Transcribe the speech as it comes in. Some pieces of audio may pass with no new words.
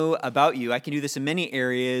About you, I can do this in many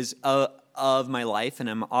areas of my life, and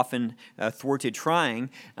I'm often thwarted trying,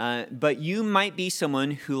 but you might be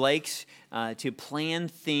someone who likes to plan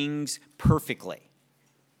things perfectly.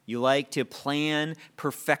 You like to plan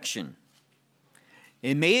perfection.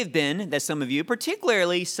 It may have been that some of you,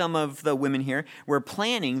 particularly some of the women here, were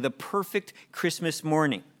planning the perfect Christmas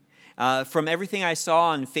morning. From everything I saw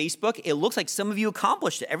on Facebook, it looks like some of you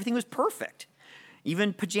accomplished it. Everything was perfect,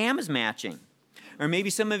 even pajamas matching. Or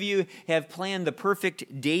maybe some of you have planned the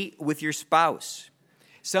perfect date with your spouse.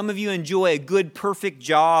 Some of you enjoy a good, perfect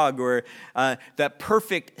jog or that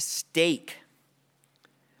perfect steak.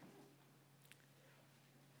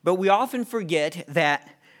 But we often forget that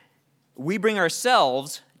we bring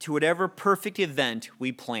ourselves to whatever perfect event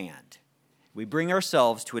we planned. We bring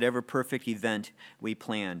ourselves to whatever perfect event we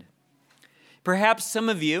planned. Perhaps some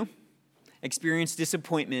of you experienced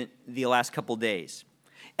disappointment the last couple days.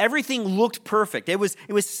 Everything looked perfect. It was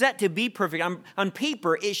set to be perfect. On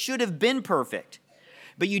paper, it should have been perfect.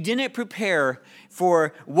 But you didn't prepare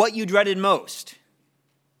for what you dreaded most.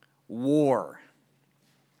 War.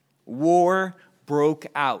 War broke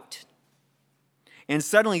out. And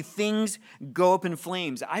suddenly things go up in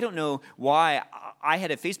flames. I don't know why. I had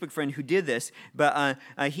a Facebook friend who did this, but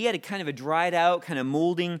he had a kind of a dried out, kind of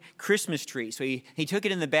molding Christmas tree. So he took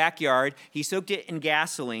it in the backyard, he soaked it in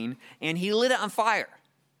gasoline, and he lit it on fire.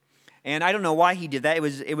 And I don't know why he did that. It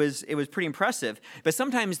was pretty impressive. But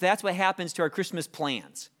sometimes that's what happens to our Christmas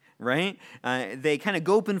plans, right? They kind of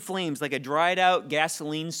go up in flames like a dried out,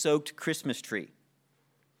 gasoline-soaked Christmas tree.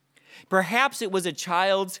 Perhaps it was a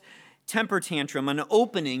child's temper tantrum on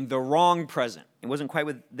opening the wrong present. It wasn't quite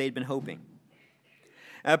what they'd been hoping.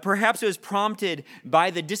 Perhaps it was prompted by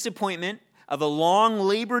the disappointment of a long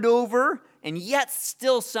labored over and yet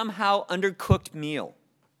still somehow undercooked meal.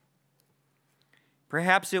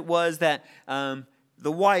 Perhaps it was that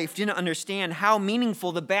the wife didn't understand how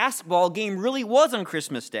meaningful the basketball game really was on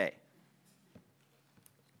Christmas Day.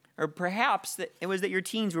 Or perhaps it was that your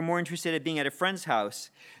teens were more interested in being at a friend's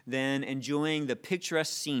house than enjoying the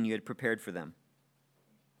picturesque scene you had prepared for them.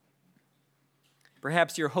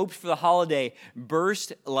 Perhaps your hopes for the holiday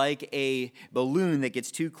burst like a balloon that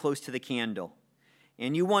gets too close to the candle.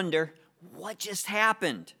 And you wonder, what just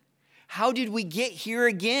happened? How did we get here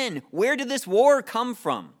again? Where did this war come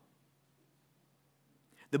from?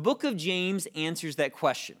 The book of James answers that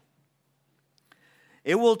question.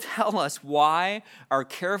 It will tell us why our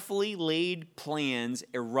carefully laid plans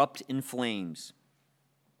erupt in flames.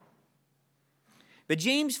 But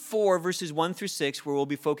James 4, verses 1 through 6, where we'll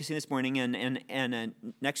be focusing this morning, and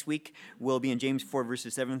next week we'll be in James 4,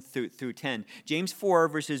 verses 7 through 10. James 4,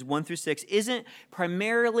 verses 1 through 6, isn't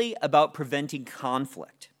primarily about preventing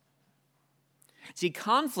conflict. See,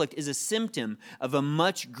 conflict is a symptom of a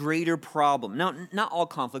much greater problem. Now, not all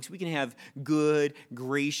conflicts. We can have good,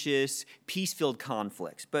 gracious, peace-filled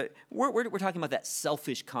conflicts. But we're talking about that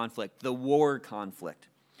selfish conflict, the war conflict.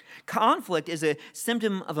 Conflict is a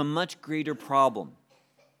symptom of a much greater problem.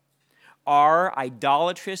 Our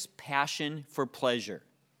idolatrous passion for pleasure.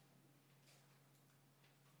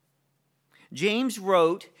 James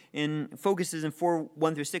wrote and focuses in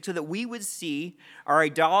 4:1 through 6 so that we would see our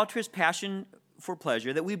idolatrous passion for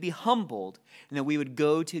pleasure, that we'd be humbled, and that we would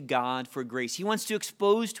go to God for grace. He wants to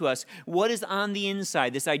expose to us what is on the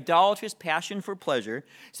inside, this idolatrous passion for pleasure,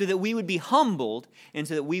 so that we would be humbled, and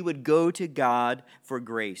so that we would go to God for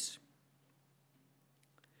grace.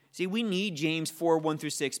 See, we need James 4:1 through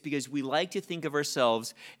 6 because we like to think of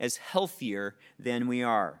ourselves as healthier than we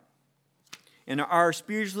are. And our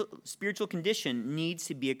spiritual condition needs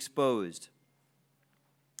to be exposed.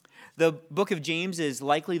 The book of James is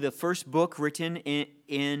likely the first book written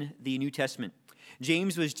in the New Testament.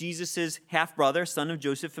 James was Jesus' half-brother, son of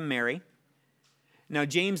Joseph and Mary. Now,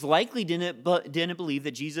 James likely didn't believe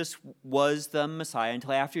that Jesus was the Messiah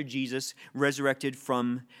until after Jesus resurrected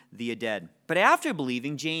from the dead. But after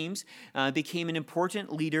believing, James became an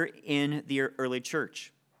important leader in the early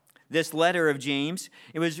church. This letter of James,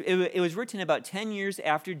 it was written about 10 years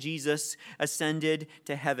after Jesus ascended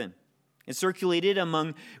to heaven. It circulated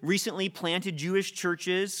among recently planted Jewish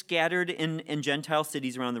churches scattered in Gentile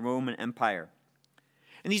cities around the Roman Empire.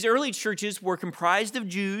 And these early churches were comprised of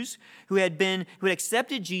Jews who had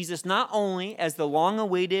accepted Jesus not only as the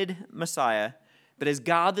long-awaited Messiah, but as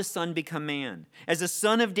God the Son become man, as the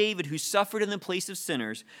Son of David who suffered in the place of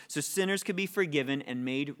sinners, so sinners could be forgiven and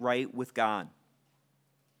made right with God.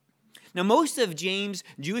 Now, most of James'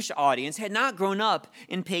 Jewish audience had not grown up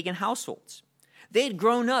in pagan households. They had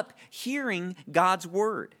grown up hearing God's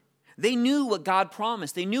word. They knew what God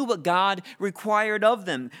promised. They knew what God required of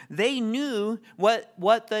them. They knew what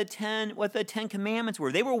the 10 commandments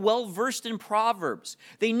were. They were well versed in Proverbs.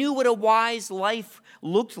 They knew what a wise life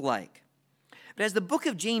looked like. But as the book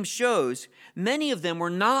of James shows, many of them were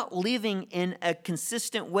not living in a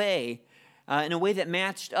consistent way, in a way that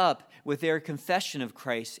matched up with their confession of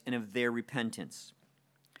Christ and of their repentance.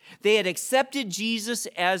 They had accepted Jesus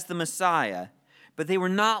as the Messiah, but they were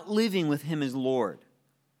not living with him as Lord.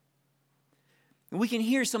 And we can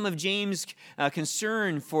hear some of James'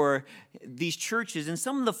 concern for these churches in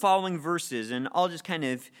some of the following verses, and I'll just kind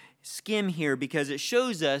of skim here because it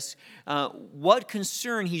shows us what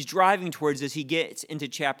concern he's driving towards as he gets into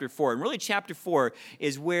chapter 4. And really, chapter 4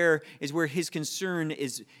 is where his concern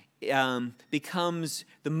becomes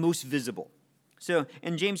the most visible. So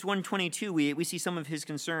in James 1:22, we see some of his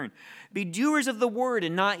concern. Be doers of the word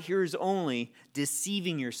and not hearers only,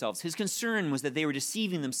 deceiving yourselves. His concern was that they were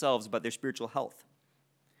deceiving themselves about their spiritual health.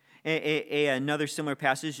 Another similar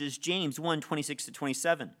passage is James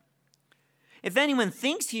 1:26-27. If anyone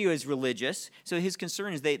thinks he is religious, so his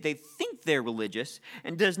concern is they think they're religious,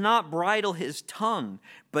 and does not bridle his tongue,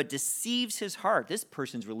 but deceives his heart, this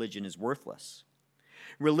person's religion is worthless.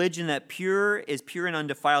 Religion that is pure and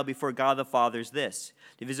undefiled before God the Father is this: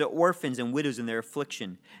 to visit orphans and widows in their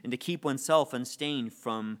affliction, and to keep oneself unstained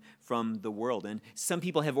from the world. And some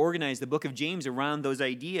people have organized the book of James around those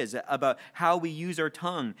ideas about how we use our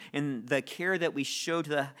tongue and the care that we show to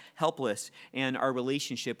the helpless and our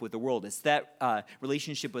relationship with the world. It's that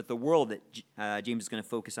relationship with the world that James is going to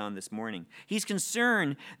focus on this morning. He's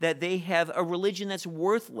concerned that they have a religion that's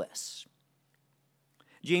worthless.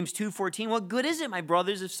 James 2:14, what good is it, my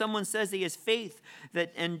brothers, if someone says he has faith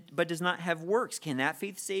but does not have works? Can that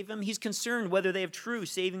faith save him? He's concerned whether they have true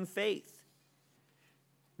saving faith.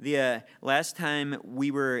 The last time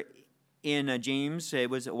we were in James,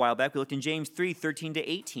 it was a while back, we looked in James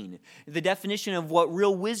 3:13-18, the definition of what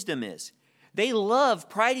real wisdom is. They love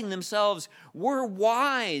priding themselves. We're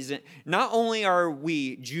wise. Not only are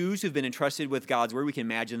we Jews who've been entrusted with God's word, we can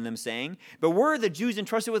imagine them saying, but we're the Jews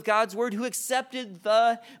entrusted with God's word who accepted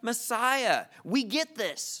the Messiah. We get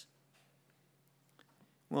this.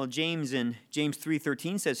 Well, James in James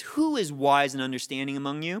 3:13 says, who is wise and understanding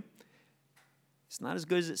among you? It's not as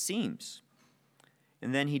good as it seems.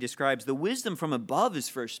 And then he describes the wisdom from above is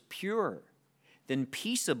first pure, then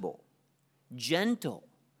peaceable, gentle,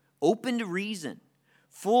 open to reason,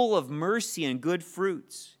 full of mercy and good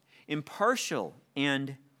fruits, impartial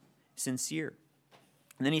and sincere.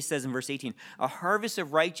 And then he says in verse 18, a harvest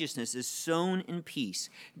of righteousness is sown in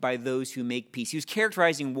peace by those who make peace. He was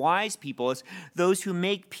characterizing wise people as those who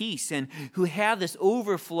make peace and who have this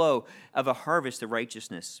overflow of a harvest of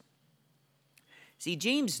righteousness. See,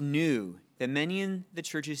 James knew that many in the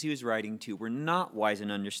churches he was writing to were not wise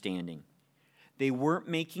and understanding. They weren't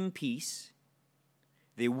making peace.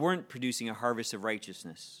 They weren't producing a harvest of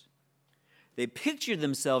righteousness. They pictured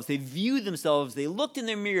themselves, they viewed themselves, they looked in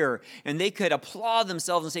their mirror, and they could applaud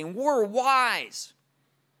themselves and say, we're wise.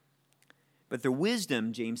 But their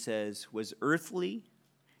wisdom, James says, was earthly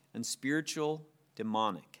and spiritual,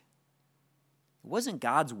 demonic. It wasn't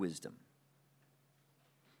God's wisdom.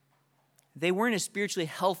 They weren't as spiritually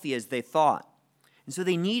healthy as they thought. And so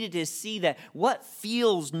they needed to see that what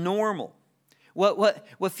feels normal,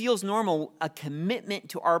 what feels normal, a commitment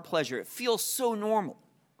to our pleasure. It feels so normal.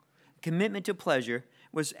 Commitment to pleasure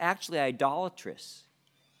was actually idolatrous.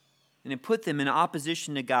 And it put them in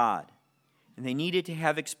opposition to God. And they needed to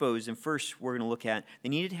have exposed, and first we're going to look at, they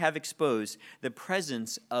needed to have exposed the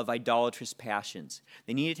presence of idolatrous passions.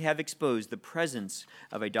 They needed to have exposed the presence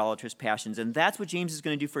of idolatrous passions. And that's what James is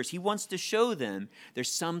going to do first. He wants to show them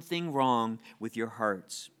there's something wrong with your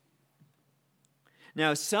hearts.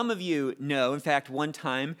 Now, some of you know, in fact, one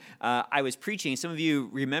time I was preaching, some of you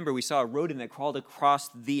remember we saw a rodent that crawled across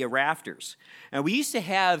the rafters. Now, we used to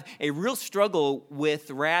have a real struggle with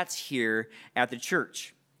rats here at the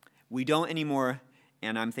church. We don't anymore,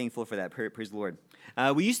 and I'm thankful for that. Praise the Lord.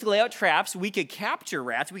 We used to lay out traps. We could capture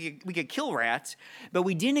rats. We could kill rats, but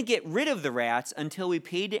we didn't get rid of the rats until we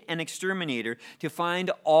paid an exterminator to find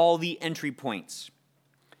all the entry points.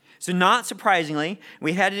 So not surprisingly,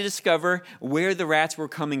 we had to discover where the rats were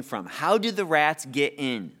coming from. How did the rats get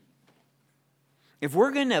in? If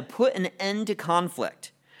we're going to put an end to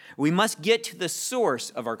conflict, we must get to the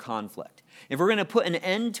source of our conflict. If we're going to put an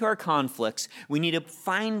end to our conflicts, we need to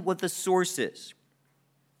find what the source is.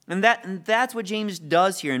 And that's what James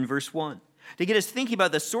does here in verse 1. To get us thinking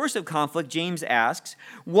about the source of conflict, James asks,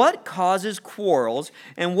 what causes quarrels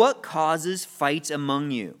and what causes fights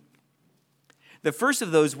among you? The first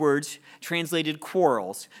of those words, translated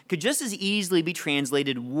quarrels, could just as easily be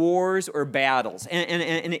translated wars or battles, and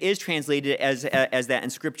it is translated as that in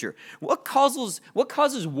Scripture. What causes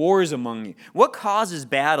wars among you? What causes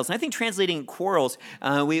battles? And I think translating quarrels,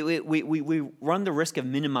 we run the risk of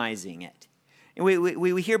minimizing it. And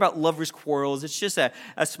we hear about lovers' quarrels. It's just a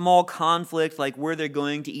small conflict like where they're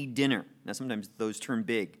going to eat dinner. Now, sometimes those turn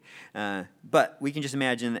big. But we can just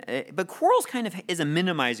imagine. But quarrels kind of is a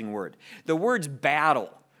minimizing word. The words battle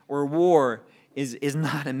or war is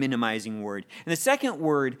not a minimizing word. And the second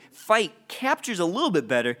word, fight, captures a little bit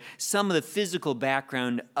better some of the physical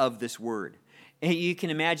background of this word. And you can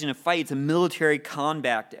imagine a fight. It's a military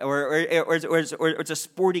combat, or it's a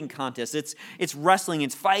sporting contest. It's wrestling,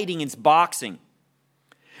 it's fighting, it's boxing.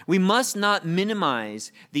 We must not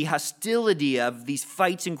minimize the hostility of these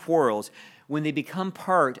fights and quarrels when they become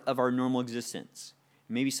part of our normal existence.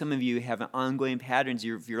 Maybe some of you have ongoing patterns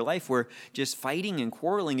of your life where just fighting and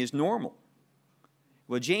quarreling is normal.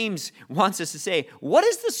 Well, James wants us to say, what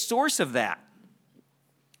is the source of that?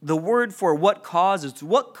 The word for what causes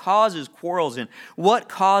quarrels and what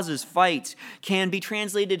causes fights can be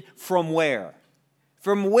translated from where?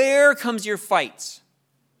 From where comes your fights?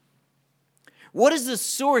 What is the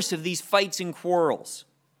source of these fights and quarrels?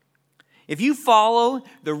 If you follow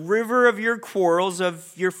the river of your quarrels,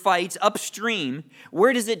 of your fights upstream,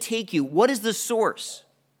 where does it take you? What is the source?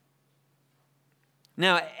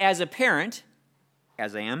 Now, as a parent,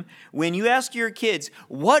 as I am, when you ask your kids,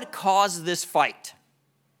 what caused this fight?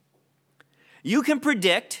 You can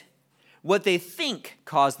predict what they think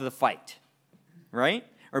caused the fight, right?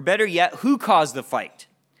 Or better yet, who caused the fight?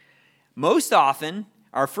 Most often,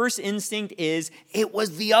 our first instinct is, it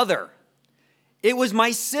was the other. It was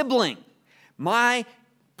my sibling, my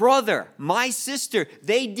brother, my sister.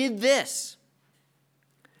 They did this.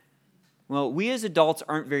 Well, we as adults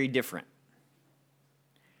aren't very different.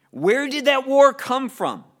 Where did that war come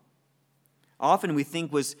from? Often we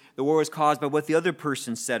think the war was caused by what the other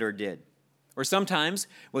person said or did. Or sometimes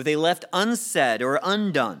what they left unsaid or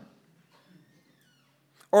undone.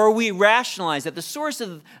 Or we rationalize that the source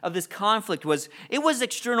of this conflict was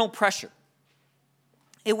external pressure.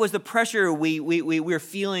 It was the pressure we were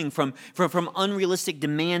feeling from unrealistic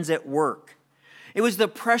demands at work. It was the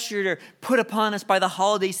pressure put upon us by the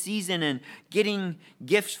holiday season and getting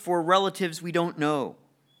gifts for relatives we don't know.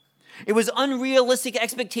 It was unrealistic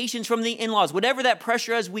expectations from the in-laws. Whatever that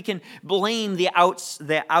pressure is, we can blame the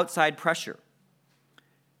outside pressure.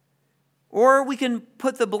 Or we can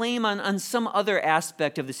put the blame on some other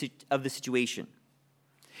aspect of the situation.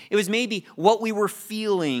 It was maybe what we were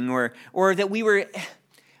feeling or that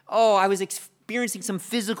I was experiencing some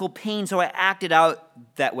physical pain, so I acted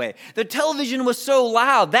out that way. The television was so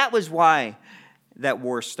loud, that was why that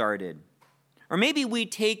war started. Or maybe we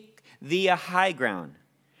take the high ground.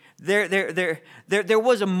 There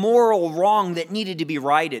was a moral wrong that needed to be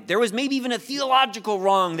righted. There was maybe even a theological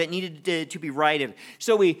wrong that needed to be righted.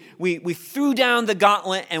 So we threw down the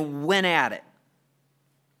gauntlet and went at it.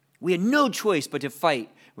 We had no choice but to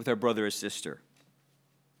fight with our brother or sister.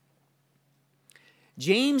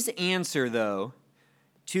 James' answer, though,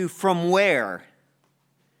 to from where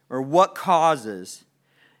or what causes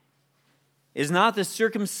is not the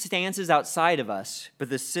circumstances outside of us,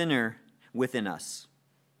 but the sinner within us.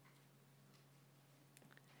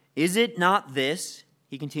 Is it not this,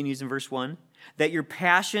 he continues in verse 1, that your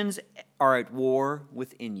passions are at war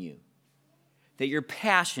within you? That your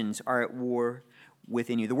passions are at war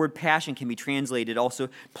within you. The word passion can be translated also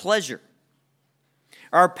pleasure.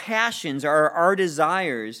 Our passions are our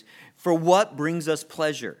desires for what brings us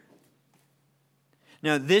pleasure.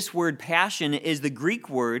 Now, this word passion is the Greek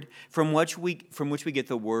word from which we get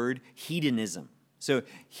the word hedonism. So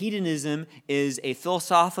hedonism is a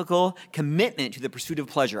philosophical commitment to the pursuit of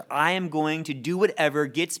pleasure. I am going to do whatever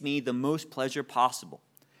gets me the most pleasure possible.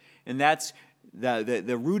 And that's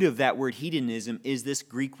the root of that word hedonism is this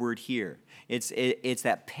Greek word here. It's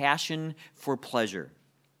that passion for pleasure.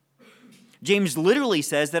 James literally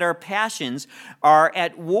says that our passions are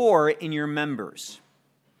at war in your members.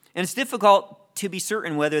 And it's difficult to be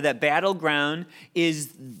certain whether that battleground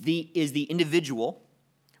is the individual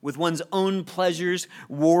with one's own pleasures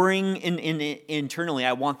warring internally.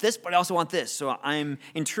 I want this, but I also want this. So I'm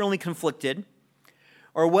internally conflicted.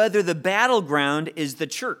 Or whether the battleground is the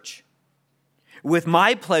church, with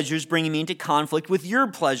my pleasures bringing me into conflict with your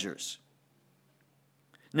pleasures.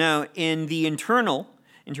 Now, in the internal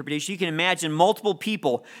interpretation, you can imagine multiple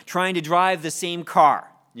people trying to drive the same car.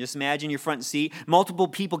 Just imagine your front seat, multiple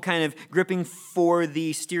people kind of gripping for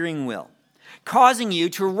the steering wheel, causing you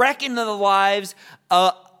to wreck into the lives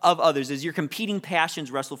of others as your competing passions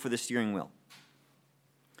wrestle for the steering wheel.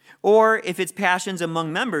 Or if it's passions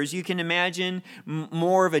among members, you can imagine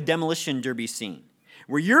more of a demolition derby scene,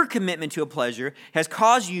 where your commitment to a pleasure has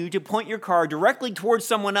caused you to point your car directly towards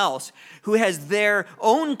someone else who has their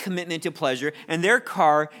own commitment to pleasure, and their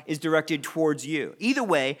car is directed towards you. Either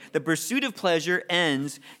way, the pursuit of pleasure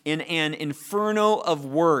ends in an inferno of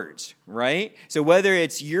words, right? So whether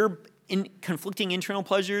it's your conflicting internal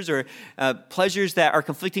pleasures or pleasures that are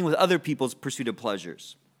conflicting with other people's pursuit of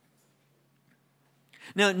pleasures.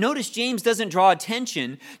 Now, notice James doesn't draw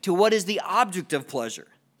attention to what is the object of pleasure.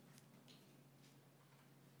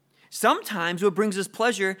 Sometimes what brings us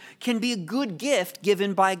pleasure can be a good gift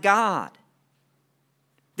given by God.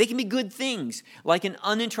 They can be good things, like an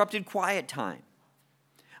uninterrupted quiet time,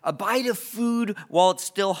 a bite of food while it's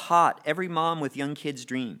still hot, every mom with young kids'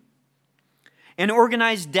 dream, an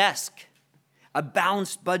organized desk, a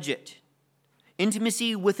balanced budget,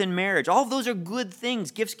 intimacy within marriage. All of those are good things,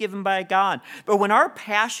 gifts given by God. But when our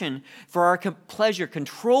passion for our pleasure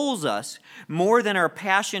controls us more than our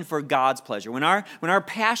passion for God's pleasure, when our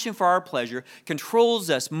passion for our pleasure controls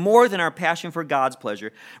us more than our passion for God's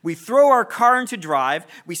pleasure, we throw our car into drive,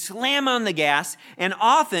 we slam on the gas, and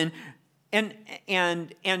often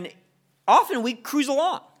we cruise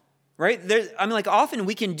along. Right? Often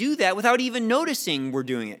we can do that without even noticing we're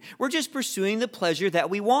doing it. We're just pursuing the pleasure that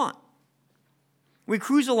we want. We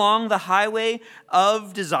cruise along the highway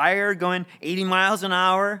of desire going 80 miles an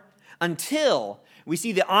hour until we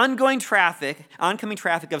see the oncoming traffic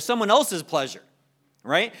of someone else's pleasure,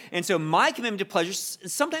 right? And so my commitment to pleasure,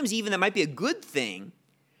 sometimes even that might be a good thing,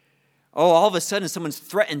 all of a sudden someone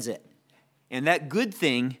threatens it. And that good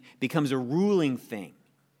thing becomes a ruling thing.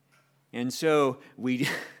 And so we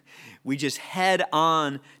just head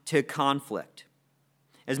on to conflict.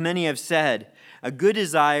 As many have said, a good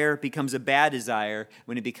desire becomes a bad desire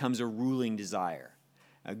when it becomes a ruling desire.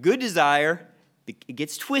 A good desire, it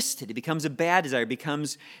gets twisted. It becomes a bad desire. It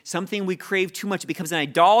becomes something we crave too much. It becomes an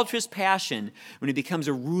idolatrous passion when it becomes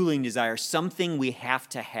a ruling desire, something we have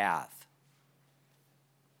to have.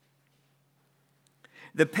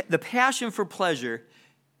 The passion for pleasure,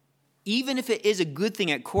 even if it is a good thing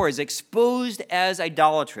at core, is exposed as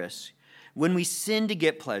idolatrous when we sin to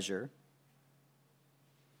get pleasure,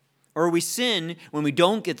 or we sin when we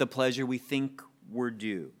don't get the pleasure we think we're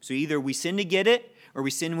due. So either we sin to get it, or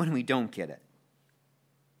we sin when we don't get it.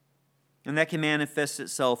 And that can manifest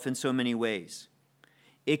itself in so many ways.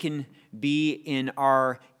 It can be in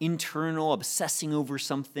our internal obsessing over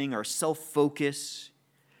something, our self-focus,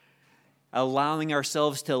 allowing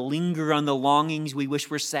ourselves to linger on the longings we wish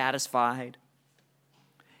were satisfied.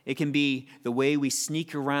 It can be the way we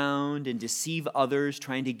sneak around and deceive others,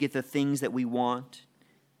 trying to get the things that we want.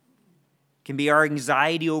 It can be our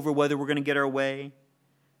anxiety over whether we're going to get our way,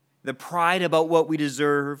 the pride about what we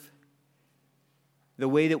deserve, the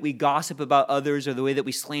way that we gossip about others, or the way that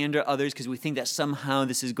we slander others because we think that somehow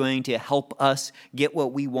this is going to help us get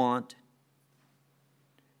what we want,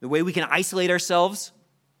 the way we can isolate ourselves,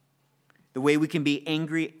 the way we can be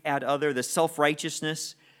angry at others, the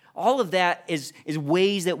self-righteousness. All of that is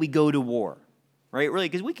ways that we go to war, right? Really,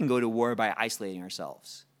 because we can go to war by isolating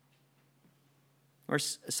ourselves. Or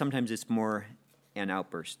sometimes it's more an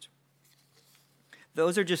outburst.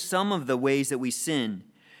 Those are just some of the ways that we sin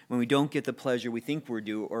when we don't get the pleasure we think we're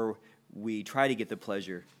due, or we try to get the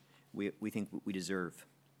pleasure we think we deserve.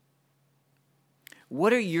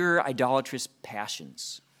 What are your idolatrous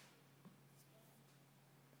passions?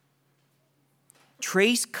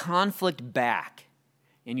 Trace conflict back,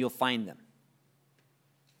 and you'll find them.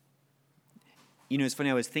 You know, it's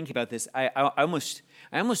funny, I was thinking about this. I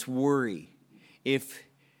almost worry if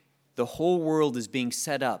the whole world is being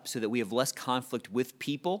set up so that we have less conflict with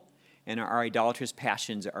people and our idolatrous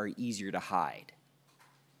passions are easier to hide,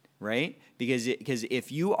 right? Because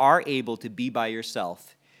if you are able to be by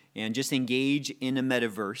yourself and just engage in a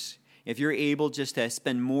metaverse, if you're able just to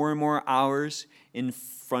spend more and more hours in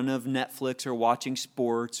front of Netflix or watching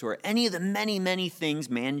sports or any of the many, many things,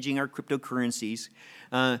 managing our cryptocurrencies,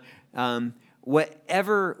 the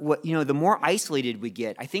more isolated we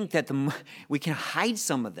get, I think that we can hide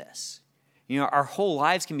some of this. You know, our whole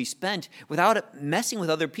lives can be spent without messing with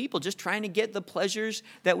other people, just trying to get the pleasures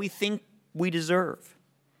that we think we deserve.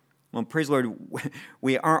 Well, praise the Lord,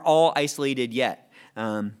 we aren't all isolated yet.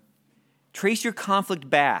 Trace your conflict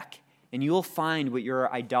back, and you'll find what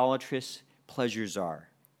your idolatrous pleasures are.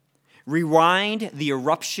 Rewind the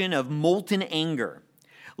eruption of molten anger.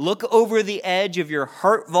 Look over the edge of your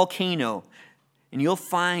heart volcano, and you'll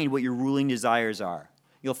find what your ruling desires are.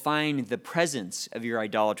 You'll find the presence of your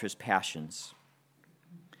idolatrous passions.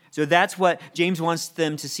 So that's what James wants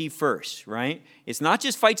them to see first, right? It's not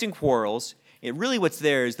just fights and quarrels. Really what's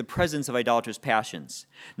there is the presence of idolatrous passions.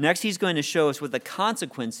 Next, he's going to show us what the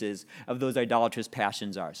consequences of those idolatrous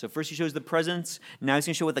passions are. So first he shows the presence. Now he's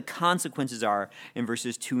going to show what the consequences are in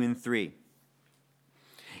verses 2 and 3.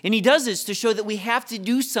 And he does this to show that we have to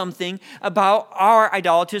do something about our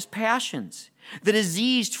idolatrous passions. The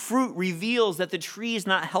diseased fruit reveals that the tree is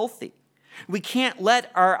not healthy. We can't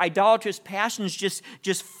let our idolatrous passions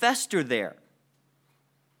just fester there.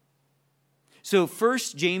 So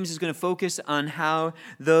first, James is going to focus on how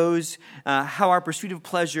our pursuit of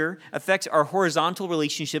pleasure affects our horizontal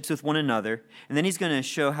relationships with one another, and then he's going to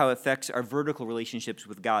show how it affects our vertical relationships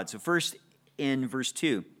with God. So first, in verse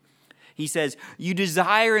 2, he says, "You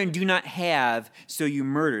desire and do not have, so you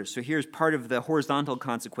murder." So here's part of the horizontal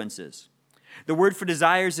consequences. The word for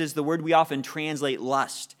desires is the word we often translate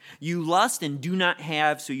lust. You lust and do not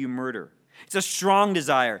have, so you murder. It's a strong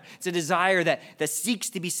desire. It's a desire that seeks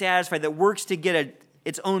to be satisfied, that works to get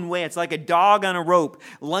its own way. It's like a dog on a rope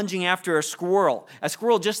lunging after a squirrel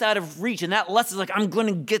just out of reach. And that lust is like, I'm going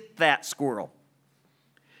to get that squirrel.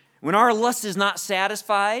 When our lust is not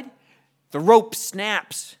satisfied, the rope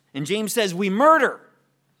snaps. And James says, we murder.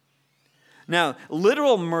 Now,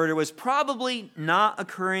 literal murder was probably not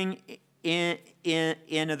occurring in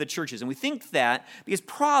the churches. And we think that because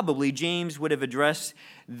probably James would have addressed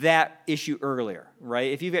that issue earlier,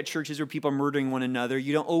 right? If you've got churches where people are murdering one another,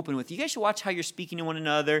 you don't open with, you guys should watch how you're speaking to one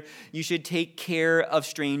another. You should take care of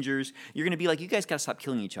strangers. You're going to be like, you guys got to stop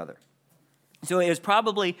killing each other. So it was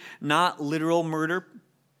probably not literal murder.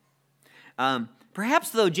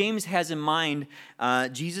 Perhaps, though, James has in mind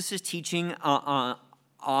Jesus' teaching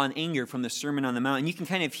on anger from the Sermon on the Mount. And you can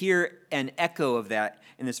kind of hear an echo of that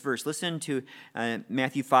in this verse. Listen to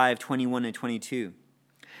Matthew 5:21 and 22.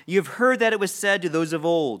 "You have heard that it was said to those of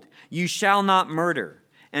old, 'You shall not murder,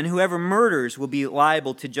 and whoever murders will be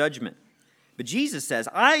liable to judgment.' But Jesus says,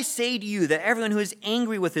 'I say to you that everyone who is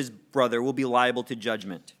angry with his brother will be liable to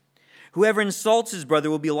judgment. Whoever insults his brother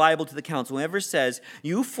will be liable to the council. Whoever says,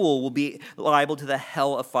 'You fool,' will be liable to the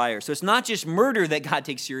hell of fire." So it's not just murder that God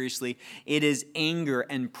takes seriously. It is anger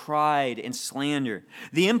and pride and slander.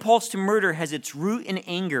 The impulse to murder has its root in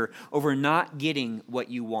anger over not getting what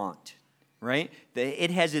you want, right?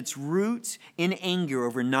 It has its roots in anger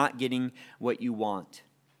over not getting what you want.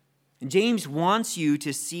 And James wants you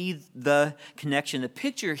to see the connection. The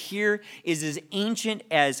picture here is as ancient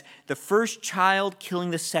as the first child killing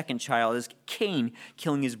the second child, as Cain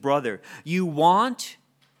killing his brother. You want,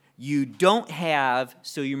 you don't have,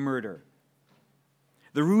 so you murder.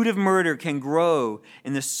 The root of murder can grow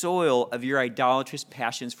in the soil of your idolatrous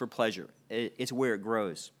passions for pleasure. It's where it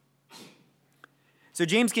grows. So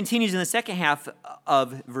James continues in the second half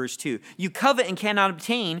of verse 2. "You covet and cannot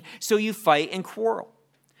obtain, so you fight and quarrel."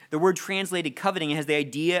 The word translated coveting has the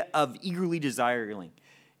idea of eagerly desiring,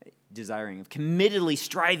 of committedly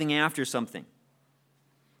striving after something.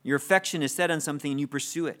 Your affection is set on something and you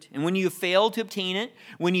pursue it. And when you fail to obtain it,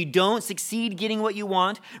 when you don't succeed getting what you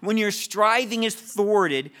want, when your striving is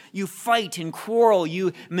thwarted, you fight and quarrel,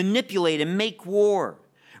 you manipulate and make war.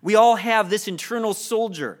 We all have this internal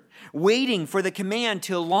soldier waiting for the command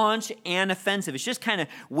to launch an offensive. It's just kind of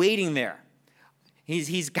waiting there.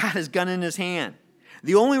 He's got his gun in his hand.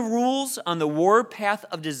 The only rules on the war path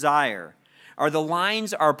of desire are the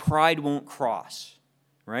lines our pride won't cross,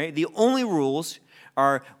 right? The only rules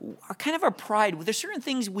are kind of our pride. There's certain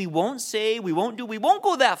things we won't say, we won't do, we won't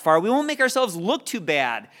go that far, we won't make ourselves look too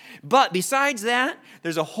bad. But besides that,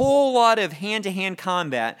 there's a whole lot of hand-to-hand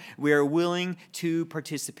combat we are willing to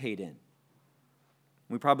participate in.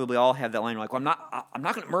 We probably all have that line, like, well, I'm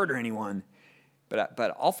not going to murder anyone, but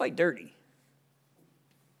I'll fight dirty.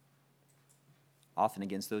 Often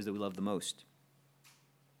against those that we love the most.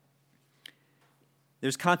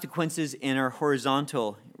 There's consequences in our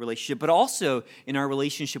horizontal relationship, but also in our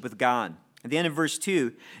relationship with God. At the end of verse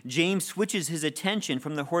 2, James switches his attention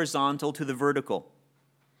from the horizontal to the vertical.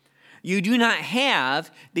 "You do not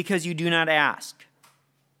have because you do not ask."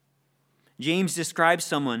 James describes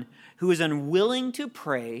someone who is unwilling to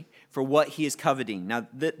pray for what he is coveting. Now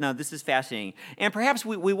this is fascinating. And perhaps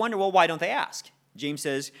we wonder, well, why don't they ask? James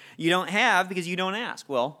says, you don't have because you don't ask.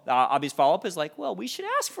 Well, the obvious follow-up is like, well, we should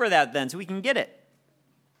ask for that then so we can get it.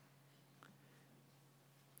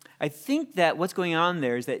 I think that what's going on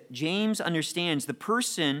there is that James understands the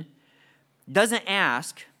person doesn't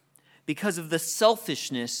ask because of the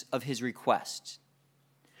selfishness of his request,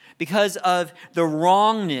 because of the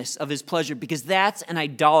wrongness of his pleasure, because that's an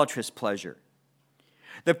idolatrous pleasure.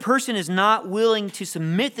 The person is not willing to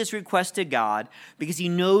submit this request to God because he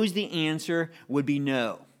knows the answer would be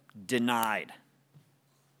no, denied.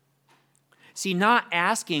 See, not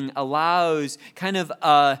asking allows kind of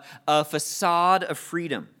a facade of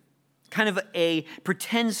freedom, kind of a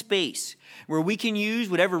pretend space where we can use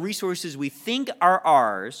whatever resources we think are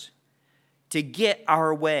ours to get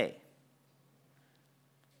our way.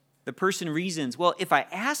 The person reasons, well, if I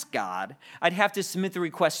ask God, I'd have to submit the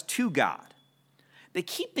request to God. But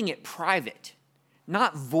keeping it private,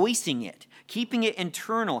 not voicing it, keeping it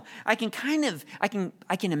internal, I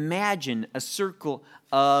can imagine a circle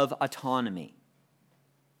of autonomy.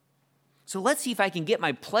 So let's see if I can get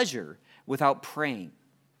my pleasure without praying,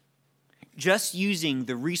 just using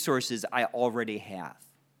the resources I already have.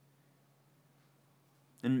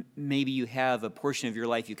 And maybe you have a portion of your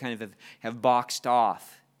life you kind of have boxed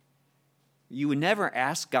off. You would never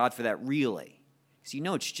ask God for that really, because you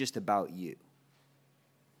know it's just about you.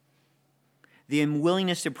 The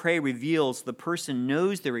unwillingness to pray reveals the person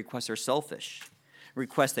knows their requests are selfish,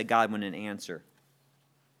 requests that God wouldn't answer.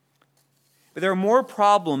 But there are more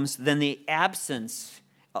problems than the absence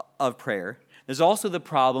of prayer. There's also the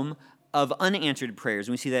problem of unanswered prayers,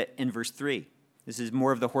 and we see that in verse 3. This is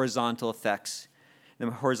more of the horizontal effects,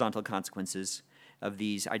 the horizontal consequences of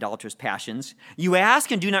these idolatrous passions. You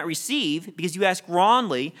ask and do not receive because you ask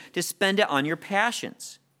wrongly to spend it on your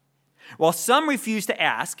passions. While some refuse to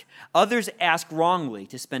ask, others ask wrongly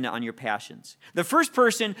to spend it on your passions. The first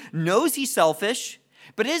person knows he's selfish,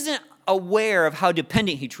 but isn't aware of how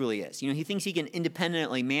dependent he truly is. He thinks he can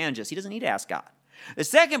independently manage this. He doesn't need to ask God. The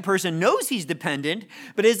second person knows he's dependent,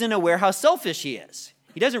 but isn't aware how selfish he is.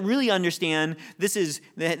 He doesn't really understand this is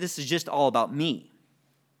just all about me.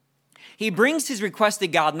 He brings his request to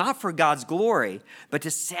God not for God's glory, but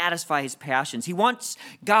to satisfy his passions. He wants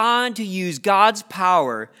God to use God's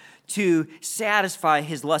power to satisfy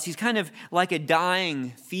his lust. He's kind of like a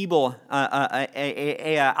dying, feeble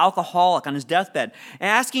alcoholic on his deathbed,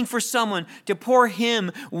 asking for someone to pour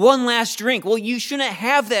him one last drink. Well, you shouldn't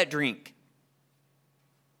have that drink.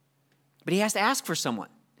 But he has to ask for someone.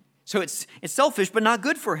 So it's selfish, but not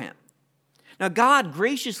good for him. Now, God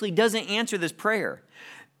graciously doesn't answer this prayer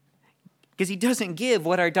because he doesn't give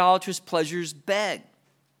what idolatrous pleasures beg.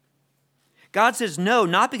 God says no,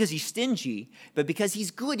 not because he's stingy, but because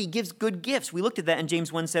he's good. He gives good gifts. We looked at that in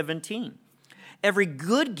James 1:17. Every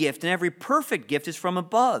good gift and every perfect gift is from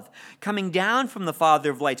above, coming down from the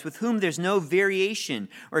Father of lights, with whom there's no variation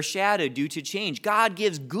or shadow due to change. God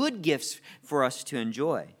gives good gifts for us to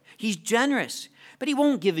enjoy. He's generous, but he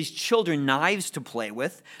won't give his children knives to play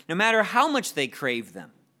with, no matter how much they crave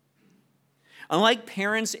them. Unlike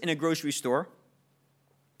parents in a grocery store,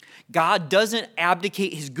 God doesn't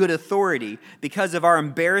abdicate his good authority because of our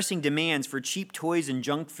embarrassing demands for cheap toys and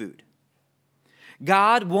junk food.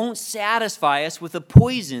 God won't satisfy us with the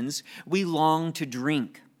poisons we long to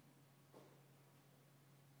drink.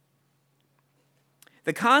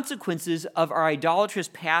 The consequences of our idolatrous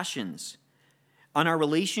passions on our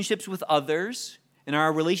relationships with others and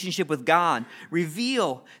our relationship with God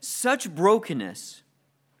reveal such brokenness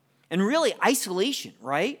and really isolation,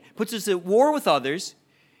 right? Puts us at war with others,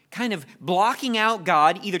 kind of blocking out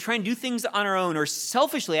God, either trying to do things on our own or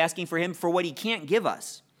selfishly asking for him for what he can't give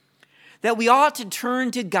us, that we ought to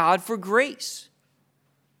turn to God for grace.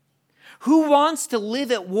 Who wants to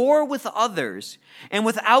live at war with others and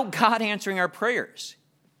without God answering our prayers?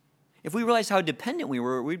 If we realized how dependent we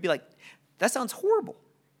were, we'd be like, that sounds horrible.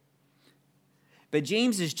 But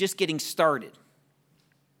James is just getting started.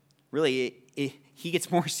 Really, he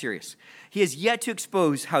gets more serious. He has yet to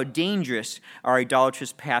expose how dangerous our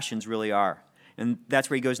idolatrous passions really are. And that's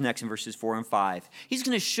where he goes next in verses 4 and 5. He's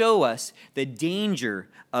going to show us the danger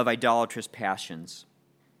of idolatrous passions.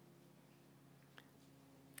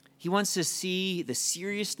 He wants to see the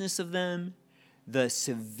seriousness of them, the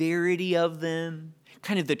severity of them,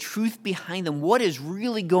 kind of the truth behind them, what is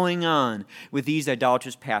really going on with these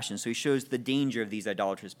idolatrous passions. So he shows the danger of these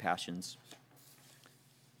idolatrous passions.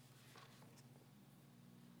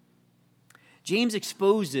 James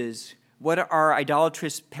exposes what our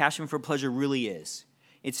idolatrous passion for pleasure really is.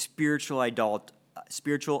 It's spiritual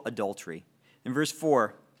adultery. In verse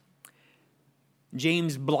 4,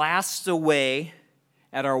 James blasts away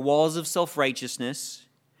at our walls of self-righteousness.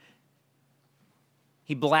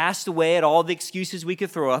 He blasts away at all the excuses we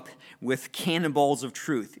could throw up with cannonballs of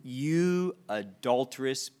truth. You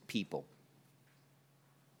adulterous people.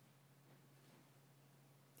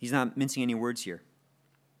 He's not mincing any words here.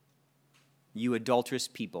 You adulterous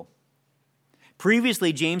people.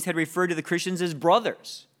 Previously, James had referred to the Christians as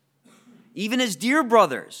brothers, even as dear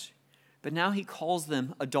brothers. But now he calls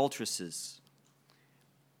them adulteresses,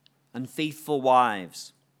 unfaithful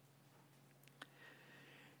wives.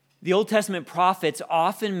 The Old Testament prophets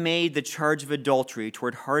often made the charge of adultery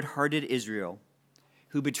toward hard-hearted Israel,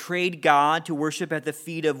 who betrayed God to worship at the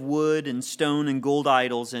feet of wood and stone and gold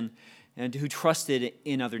idols, and who trusted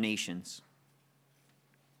in other nations.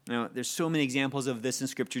 Now, there's so many examples of this in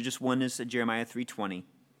Scripture. Just one is Jeremiah 3:20.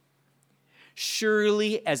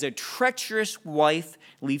 Surely as a treacherous wife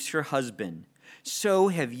leaves her husband, so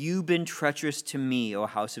have you been treacherous to me, O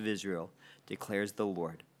house of Israel, declares the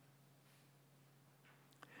Lord.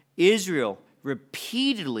 Israel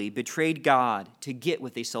repeatedly betrayed God to get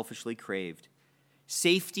what they selfishly craved: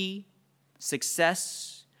 safety,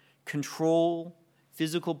 success, control,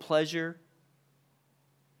 physical pleasure,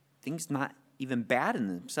 things not even bad in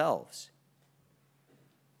themselves.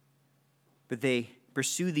 But they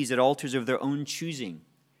pursue these at altars of their own choosing,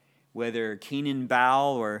 whether Canaan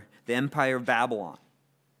Baal or the empire of Babylon.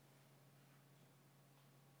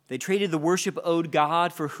 They traded the worship owed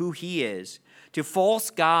God for who he is to false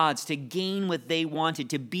gods to gain what they wanted,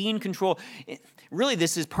 to be in control. Really,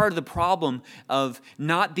 this is part of the problem of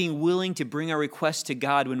not being willing to bring our requests to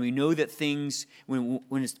God when we know that things, when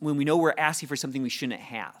we know we're asking for something we shouldn't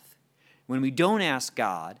have. When we don't ask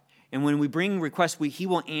God, and when we bring requests he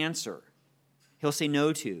won't answer, he'll say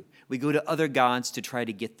no to, we go to other gods to try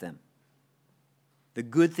to get them. The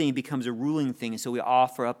good thing becomes a ruling thing, and so we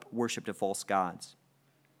offer up worship to false gods.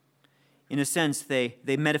 In a sense, they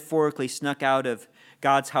metaphorically snuck out of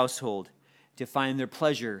God's household to find their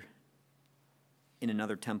pleasure in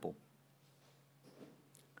another temple.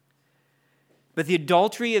 But the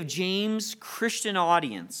adultery of James' Christian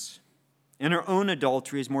audience and our own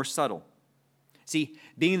adultery is more subtle. See,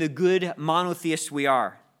 being the good monotheists we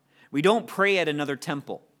are, we don't pray at another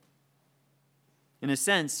temple. In a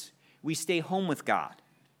sense, we stay home with God,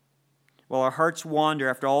 while our hearts wander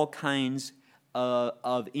after all kinds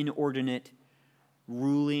of inordinate,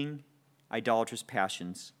 ruling, idolatrous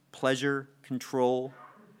passions: pleasure, control,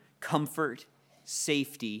 comfort,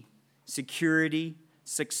 safety, security,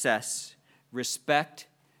 success, respect,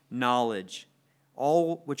 knowledge,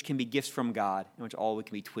 all which can be gifts from God, and which all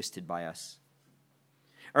can be twisted by us.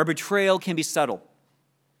 Our betrayal can be subtle.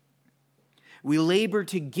 We labor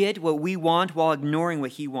to get what we want while ignoring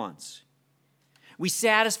what he wants. We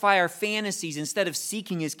satisfy our fantasies instead of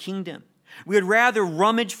seeking his kingdom. We would rather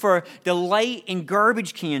rummage for delight in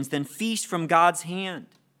garbage cans than feast from God's hand.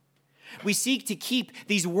 We seek to keep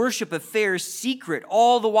these worship affairs secret,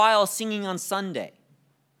 all the while singing on Sunday.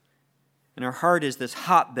 And our heart is this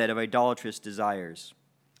hotbed of idolatrous desires.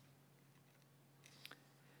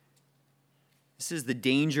 This is the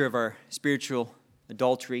danger of our spiritual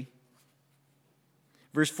adultery.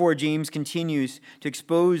 Verse 4, James continues to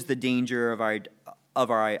expose the danger of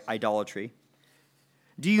our idolatry.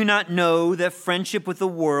 Do you not know that friendship with the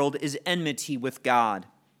world is enmity with God?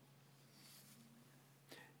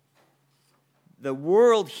 The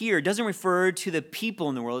world here doesn't refer to the people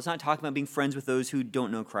in the world. It's not talking about being friends with those who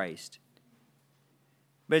don't know Christ.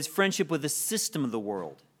 But it's friendship with the system of the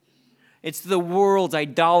world. It's the world's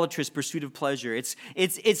idolatrous pursuit of pleasure. It's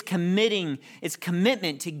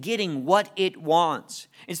commitment to getting what it wants.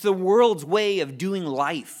 It's the world's way of doing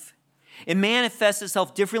life. It manifests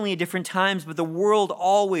itself differently at different times, but the world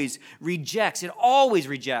always rejects. It always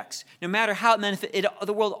rejects. No matter how it manifests,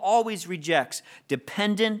 the world always rejects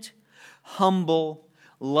dependent, humble,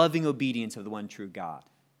 loving obedience of the one true God.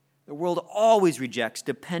 The world always rejects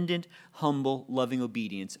dependent, humble, loving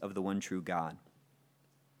obedience of the one true God.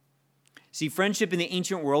 See, friendship in the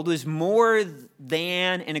ancient world was more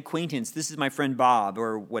than an acquaintance. This is my friend Bob,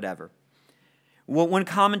 or whatever. One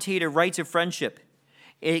commentator writes of friendship,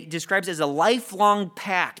 it describes it as a lifelong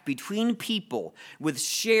pact between people with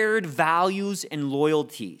shared values and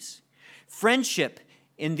loyalties. Friendship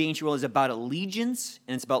in the ancient world is about allegiance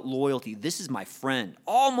and it's about loyalty. This is my friend,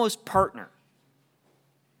 almost partner.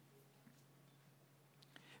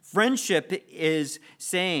 Friendship is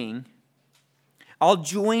saying, I'll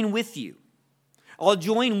join with you. I'll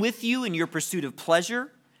join with you in your pursuit of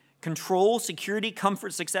pleasure, control, security,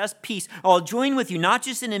 comfort, success, peace. I'll join with you not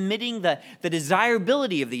just in admitting the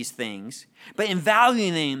desirability of these things, but in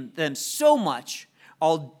valuing them so much,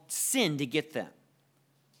 I'll sin to get them.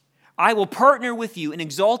 I will partner with you in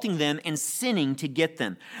exalting them and sinning to get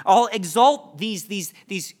them. I'll exalt these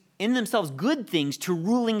in themselves good things to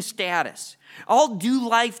ruling status. I'll do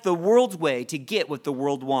life the world's way to get what the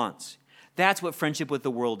world wants. That's what friendship with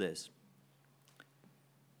the world is.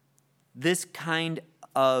 This kind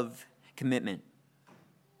of commitment.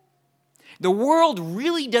 The world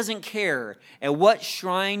really doesn't care at what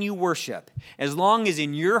shrine you worship as long as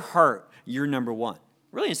in your heart you're number one.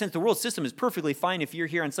 Really, in a sense, the world system is perfectly fine if you're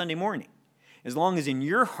here on Sunday morning, as long as in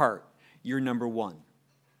your heart you're number one.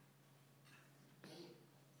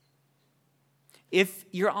 if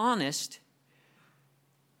you're honest,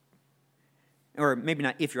 or maybe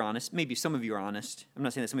not if you're honest, maybe some of you are honest. I'm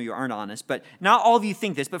not saying that some of you aren't honest, but not all of you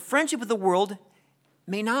think this, but friendship with the world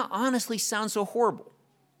may not honestly sound so horrible.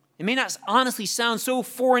 It may not honestly sound so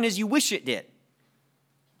foreign as you wish it did.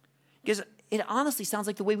 Because it honestly sounds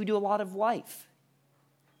like the way we do a lot of life.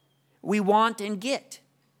 We want and get.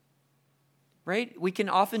 Right? We can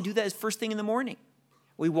often do that as first thing in the morning.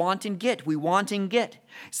 We want and get. We want and get.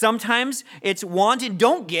 Sometimes it's want and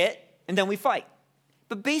don't get, and then we fight.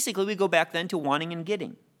 But basically, we go back then to wanting and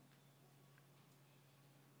getting.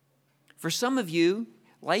 For some of you,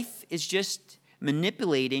 life is just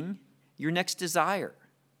manipulating your next desire.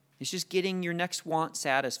 It's just getting your next want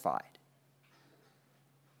satisfied.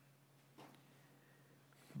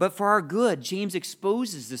 But for our good, James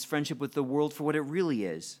exposes this friendship with the world for what it really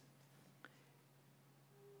is.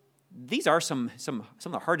 These are some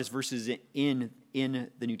of the hardest verses in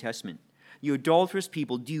the New Testament. You adulterous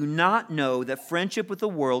people, do you not know that friendship with the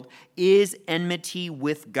world is enmity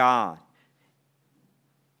with God?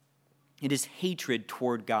 It is hatred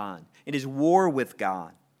toward God. It is war with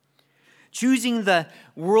God. Choosing the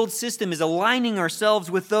world system is aligning ourselves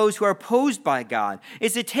with those who are opposed by God.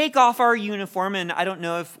 It's to take off our uniform, and I don't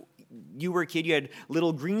know if you were a kid, you had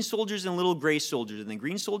little green soldiers and little gray soldiers. And the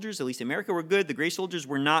green soldiers, at least in America, were good. The gray soldiers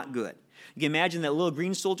were not good. You can imagine that little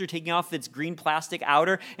green soldier taking off its green plastic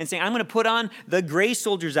outer and saying, I'm going to put on the gray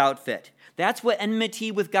soldier's outfit. That's what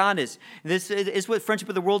enmity with God is. This is what friendship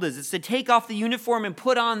with the world is. It's to take off the uniform and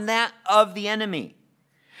put on that of the enemy.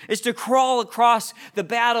 It's to crawl across the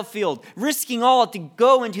battlefield, risking all to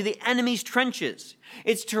go into the enemy's trenches.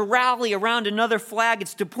 It's to rally around another flag.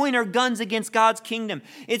 It's to point our guns against God's kingdom.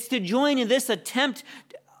 It's to join in this attempt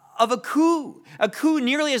of a coup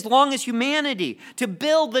nearly as long as humanity, to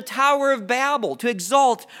build the Tower of Babel, to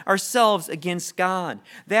exalt ourselves against God.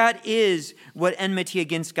 That is what enmity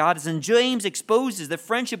against God is. And James exposes that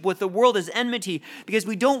friendship with the world is enmity because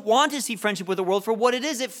we don't want to see friendship with the world for what it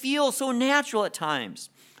is. It feels so natural at times.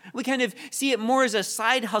 We kind of see it more as a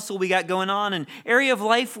side hustle we got going on, an area of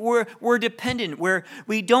life where we're dependent, where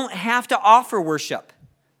we don't have to offer worship.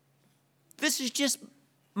 This is just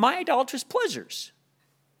my idolatrous pleasures.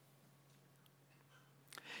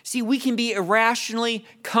 See, we can be irrationally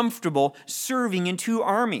comfortable serving in two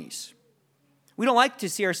armies. We don't like to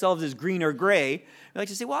see ourselves as green or gray. We like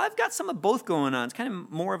to say, well, I've got some of both going on. It's kind of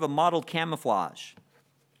more of a mottled camouflage.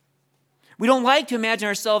 We don't like to imagine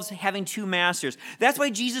ourselves having two masters. That's why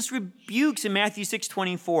Jesus rebukes in Matthew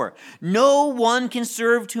 6:24. No one can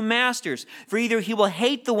serve two masters, for either he will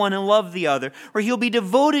hate the one and love the other, or he'll be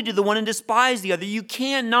devoted to the one and despise the other. You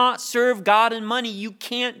cannot serve God and money. You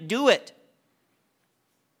can't do it.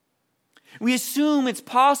 We assume it's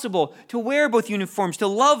possible to wear both uniforms, to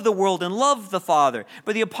love the world and love the Father.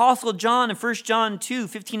 But the Apostle John in 1 John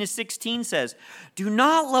 2:15-16 says, do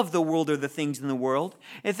not love the world or the things in the world.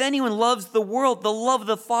 If anyone loves the world, the love of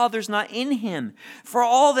the Father is not in him. For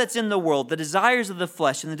all that's in the world, the desires of the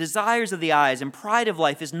flesh and the desires of the eyes and pride of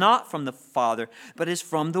life is not from the Father, but is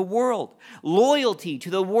from the world. Loyalty to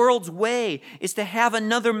the world's way is to have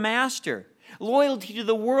another master. Loyalty to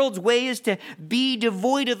the world's way is to be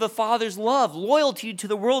devoid of the Father's love. Loyalty to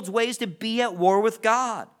the world's way is to be at war with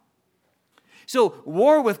God. So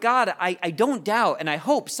war with God, I don't doubt and I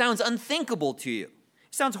hope sounds unthinkable to you.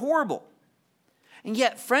 It sounds horrible. And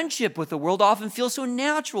yet friendship with the world often feels so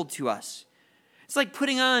natural to us. It's like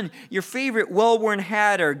putting on your favorite well-worn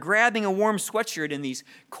hat or grabbing a warm sweatshirt in these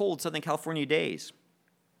cold Southern California days.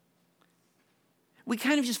 We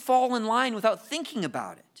kind of just fall in line without thinking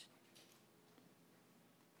about it.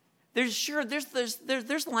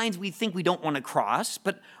 There's lines we think we don't want to cross,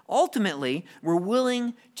 but ultimately we're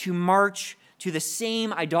willing to march to the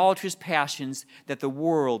same idolatrous passions that the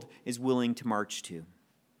world is willing to march to.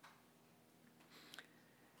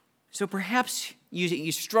 So perhaps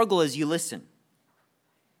you struggle as you listen.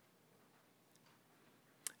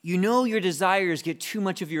 You know your desires get too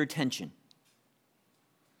much of your attention.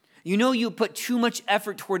 You know you put too much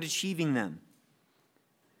effort toward achieving them.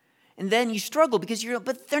 And then you struggle because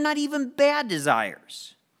but they're not even bad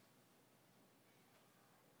desires.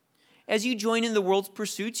 As you join in the world's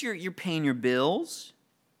pursuits, you're paying your bills.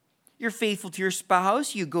 You're faithful to your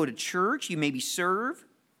spouse. You go to church. You maybe serve.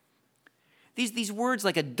 These words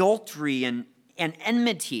like adultery and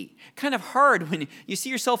enmity, kind of hard when you see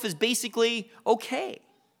yourself as basically okay.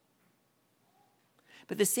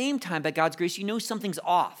 But at the same time, by God's grace, you know something's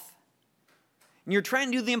off. And you're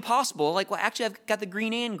trying to do the impossible. Like, well, actually, I've got the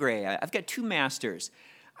green and gray. I've got two masters.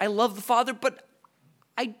 I love the Father, but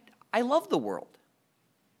I love the world.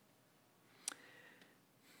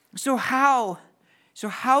 So how So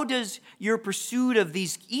how does your pursuit of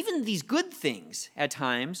even these good things at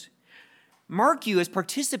times, mark you as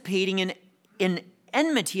participating in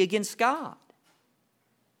enmity against God?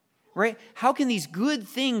 Right? How can these good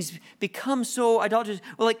things become so idolatrous?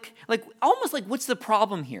 Well, almost like what's the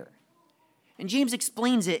problem here? And James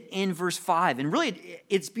explains it in verse 5. And really,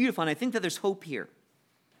 it's beautiful, and I think that there's hope here.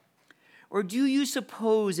 Or do you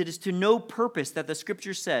suppose it is to no purpose that the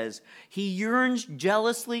Scripture says he yearns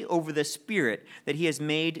jealously over the Spirit that he has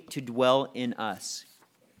made to dwell in us?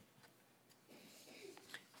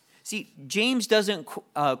 See, James doesn't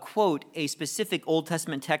quote a specific Old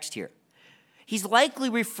Testament text here. He's likely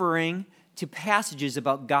referring to passages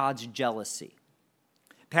about God's jealousy.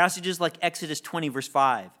 Passages like Exodus 20, verse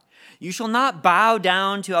 5. You shall not bow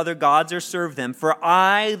down to other gods or serve them, for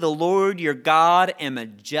I, the Lord your God, am a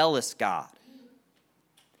jealous God.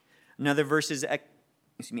 Another verse is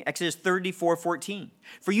Exodus 34:14.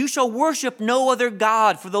 For you shall worship no other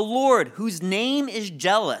God, for the Lord, whose name is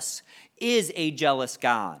jealous, is a jealous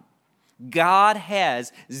God. God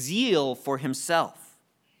has zeal for himself.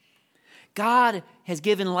 God has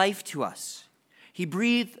given life to us. He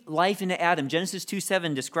breathed life into Adam. Genesis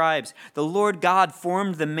 2:7 describes, the Lord God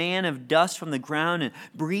formed the man of dust from the ground and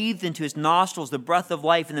breathed into his nostrils the breath of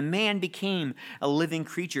life, and the man became a living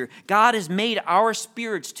creature. God has made our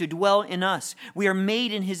spirits to dwell in us. We are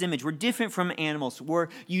made in his image. We're different from animals. We're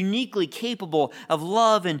uniquely capable of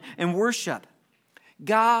love and worship.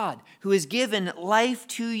 God, who has given life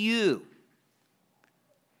to you,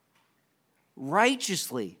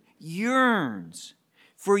 righteously yearns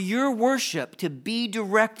for your worship to be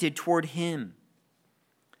directed toward him.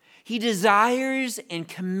 He desires and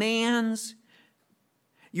commands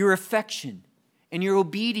your affection and your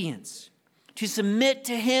obedience, to submit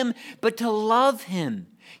to him, but to love him.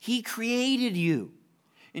 He created you,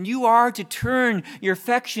 and you are to turn your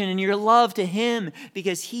affection and your love to him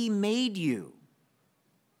because he made you.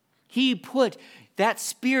 He put that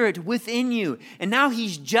spirit within you, and now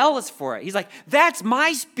he's jealous for it. He's like, that's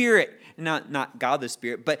my spirit. Not God the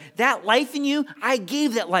Spirit, but that life in you, I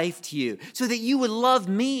gave that life to you so that you would love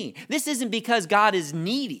me. This isn't because God is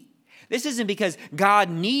needy. This isn't because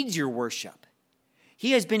God needs your worship.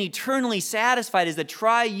 He has been eternally satisfied as the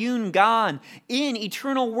triune God in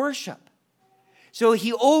eternal worship. So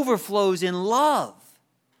he overflows in love,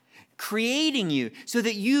 creating you so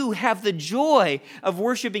that you have the joy of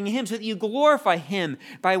worshiping him, so that you glorify him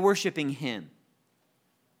by worshiping him.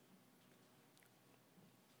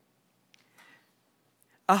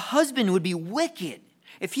 A husband would be wicked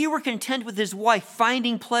if he were content with his wife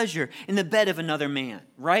finding pleasure in the bed of another man,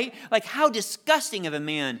 right? Like, how disgusting of a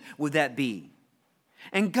man would that be?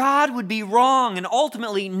 And God would be wrong and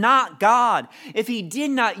ultimately not God if he did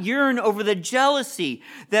not yearn over the jealousy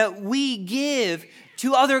that we give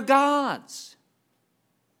to other gods.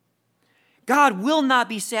 God will not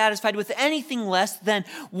be satisfied with anything less than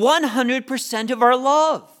 100% of our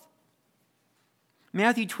love.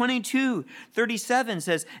 Matthew 22:37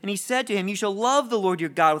 says, and he said to him, you shall love the Lord your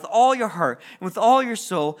God with all your heart and with all your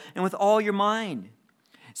soul and with all your mind.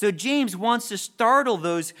 So James wants to startle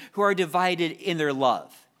those who are divided in their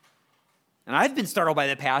love. And I've been startled by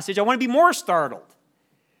the passage. I want to be more startled.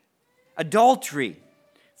 Adultery,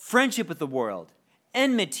 friendship with the world,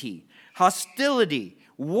 enmity, hostility,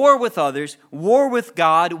 war with others, war with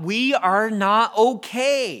God. We are not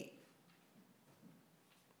okay.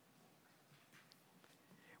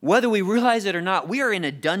 Whether we realize it or not, we are in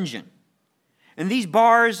a dungeon. And these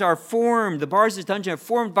bars are formed, the bars of this dungeon are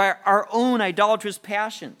formed by our own idolatrous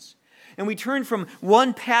passions. And we turn from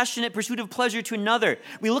one passionate pursuit of pleasure to another.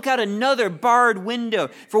 We look out another barred window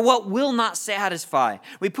for what will not satisfy.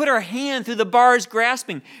 We put our hand through the bars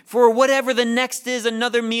grasping for whatever the next is,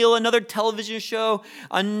 another meal, another television show,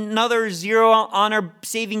 another zero on our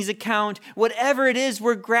savings account. Whatever it is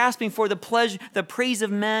we're grasping for, the pleasure, the praise of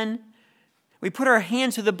men. We put our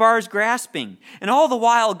hands to the bars grasping, and all the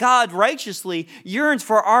while God righteously yearns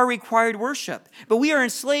for our required worship. But we are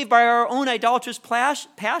enslaved by our own idolatrous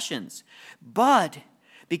passions. But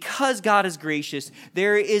because God is gracious,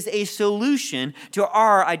 there is a solution to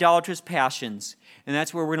our idolatrous passions. And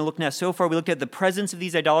that's where we're going to look now. So far, we looked at the presence of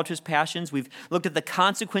these idolatrous passions. We've looked at the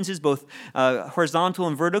consequences, both horizontal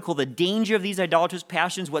and vertical, the danger of these idolatrous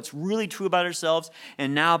passions, what's really true about ourselves,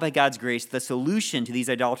 and now, by God's grace, the solution to these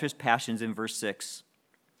idolatrous passions in verse 6.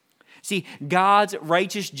 See, God's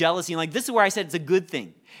righteous jealousy, and like this is where I said it's a good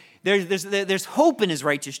thing. There's hope in his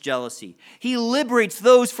righteous jealousy. He liberates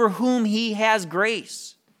those for whom he has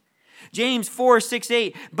grace. James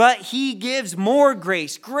 4:6-8, but he gives more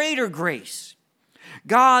grace, greater grace.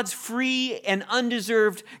 God's free and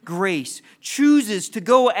undeserved grace chooses to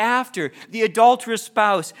go after the adulterous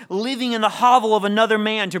spouse living in the hovel of another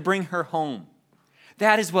man to bring her home.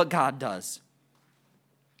 That is what God does.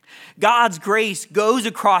 God's grace goes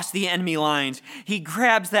across the enemy lines. He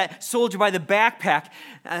grabs that soldier by the backpack.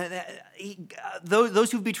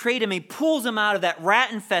 Those who betrayed him, he pulls them out of that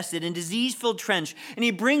rat-infested and disease-filled trench, and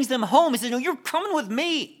he brings them home. He says, "No, you're coming with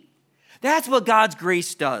me." That's what God's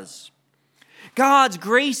grace does. God's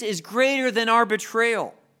grace is greater than our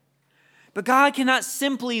betrayal. But God cannot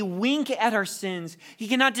simply wink at our sins. He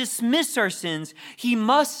cannot dismiss our sins. He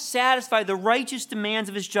must satisfy the righteous demands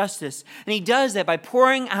of his justice. And he does that by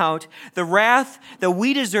pouring out the wrath that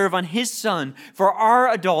we deserve on his Son for our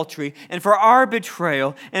adultery and for our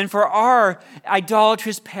betrayal and for our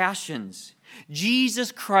idolatrous passions.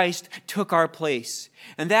 Jesus Christ took our place.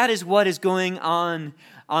 And that is what is going on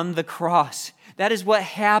the cross. That is what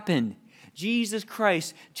happened. Jesus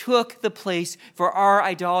Christ took the place for our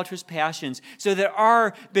idolatrous passions so that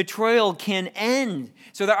our betrayal can end,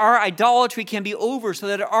 so that our idolatry can be over, so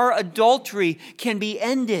that our adultery can be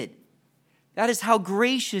ended. That is how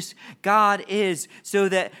gracious God is, so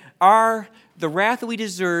that the wrath that we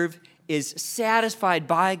deserve is satisfied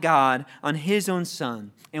by God on his own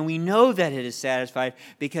Son. And we know that it is satisfied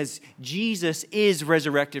because Jesus is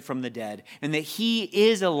resurrected from the dead and that he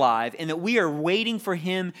is alive and that we are waiting for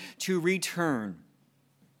him to return.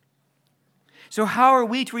 So how are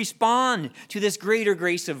we to respond to this greater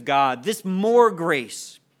grace of God, this more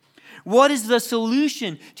grace? What is the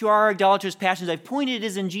solution to our idolatrous passions? I've pointed it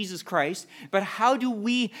is in Jesus Christ, but how do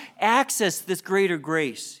we access this greater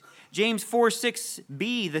grace? James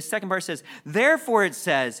 4:6b, the second part says, "Therefore," it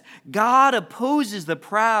says, "God opposes the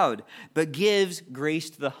proud, but gives grace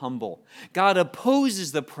to the humble." God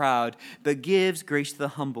opposes the proud, but gives grace to the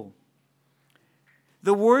humble.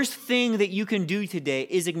 The worst thing that you can do today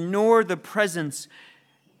is ignore the presence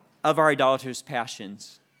of our idolatrous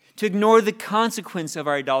passions, to ignore the consequence of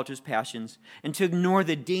our idolatrous passions, and to ignore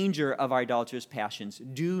the danger of our idolatrous passions.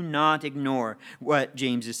 Do not ignore what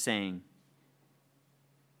James is saying.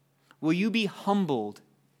 Will you be humbled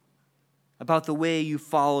about the way you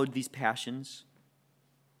followed these passions?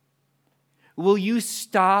 Will you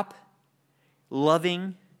stop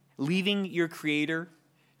leaving your Creator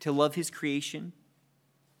to love his creation?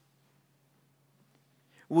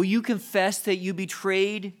 Will you confess that you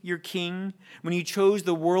betrayed your King when you chose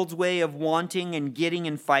the world's way of wanting and getting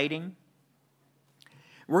and fighting?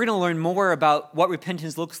 We're going to learn more about what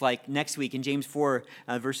repentance looks like next week in James 4,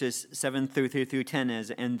 verses 7 through 10,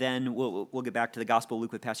 and then we'll get back to the Gospel of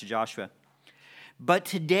Luke with Pastor Joshua. But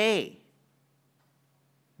today,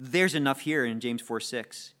 there's enough here in James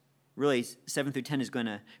 4:6. Really, 7 through 10 is going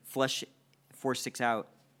to flesh 4:6 out.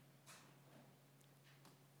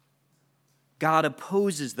 God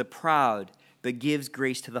opposes the proud, but gives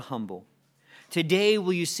grace to the humble. Today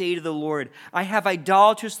will you say to the Lord, "I have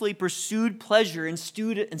idolatrously pursued pleasure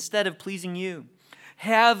instead of pleasing you.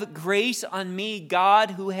 Have grace on me,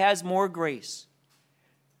 God, who has more grace."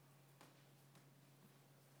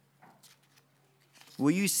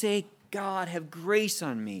 Will you say, "God, have grace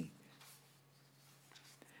on me"?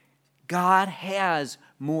 God has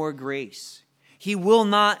more grace. He will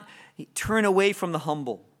not turn away from the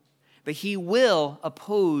humble, but he will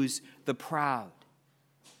oppose the proud.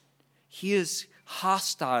 He is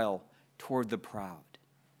hostile toward the proud.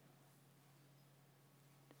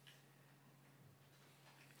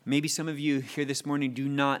 Maybe some of you here this morning do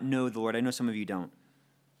not know the Lord. I know some of you don't.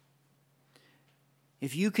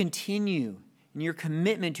 If you continue in your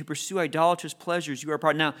commitment to pursue idolatrous pleasures, you are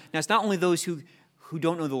proud. Now it's not only those who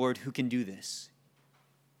don't know the Lord who can do this.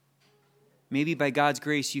 Maybe by God's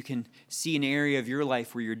grace you can see an area of your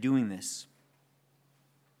life where you're doing this.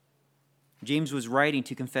 James was writing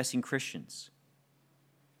to confessing Christians.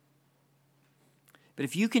 But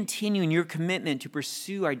if you continue in your commitment to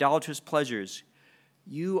pursue idolatrous pleasures,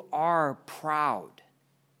 you are proud.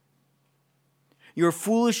 You're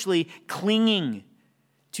foolishly clinging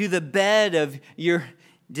to the bed of your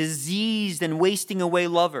diseased and wasting away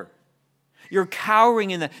lover. You're cowering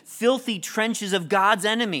in the filthy trenches of God's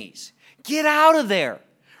enemies. Get out of there.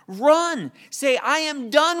 Run. Say, "I am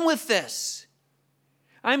done with this.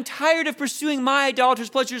 I'm tired of pursuing my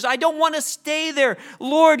idolatrous pleasures. I don't want to stay there.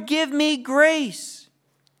 Lord, give me grace."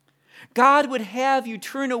 God would have you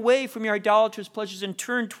turn away from your idolatrous pleasures and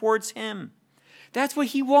turn towards him. That's what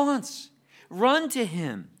he wants. Run to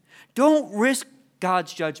him. Don't risk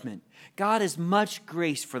God's judgment. God has much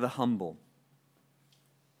grace for the humble.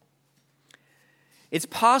 It's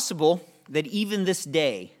possible that even this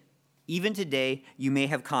day, even today, you may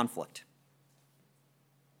have conflict.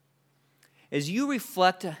 as you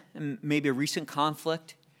reflect on maybe a recent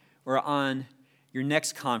conflict or on your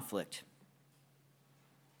next conflict,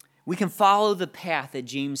 we can follow the path that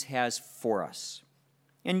James has for us.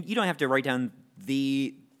 And you don't have to write down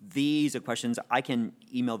these questions. I can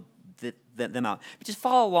email them out. But just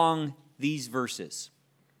follow along these verses.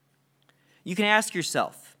 You can ask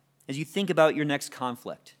yourself, as you think about your next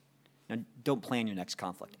conflict, now don't plan your next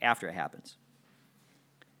conflict after it happens.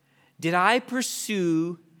 Did I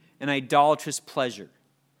pursue an idolatrous pleasure?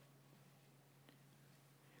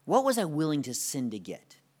 What was I willing to sin to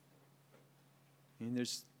get? And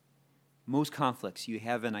there's most conflicts, you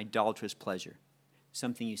have an idolatrous pleasure,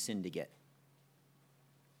 something you sin to get.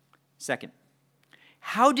 Second,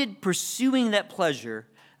 how did pursuing that pleasure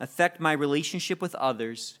affect my relationship with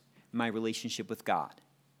others, my relationship with God?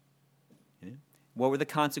 Okay. What were the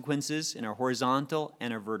consequences in our horizontal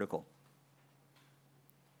and our vertical?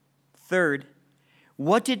 Third,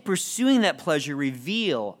 what did pursuing that pleasure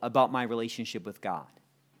reveal about my relationship with God?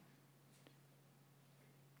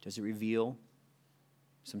 Does it reveal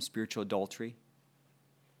some spiritual adultery?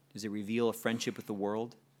 Does it reveal a friendship with the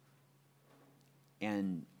world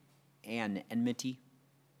and enmity?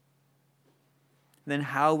 Then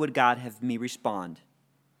how would God have me respond?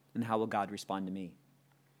 And how will God respond to me?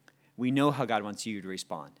 We know how God wants you to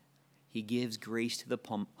respond. He gives grace to the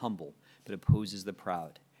humble, but opposes the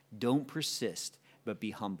proud. Don't persist, but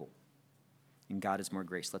be humble. And God is more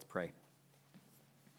grace. Let's pray.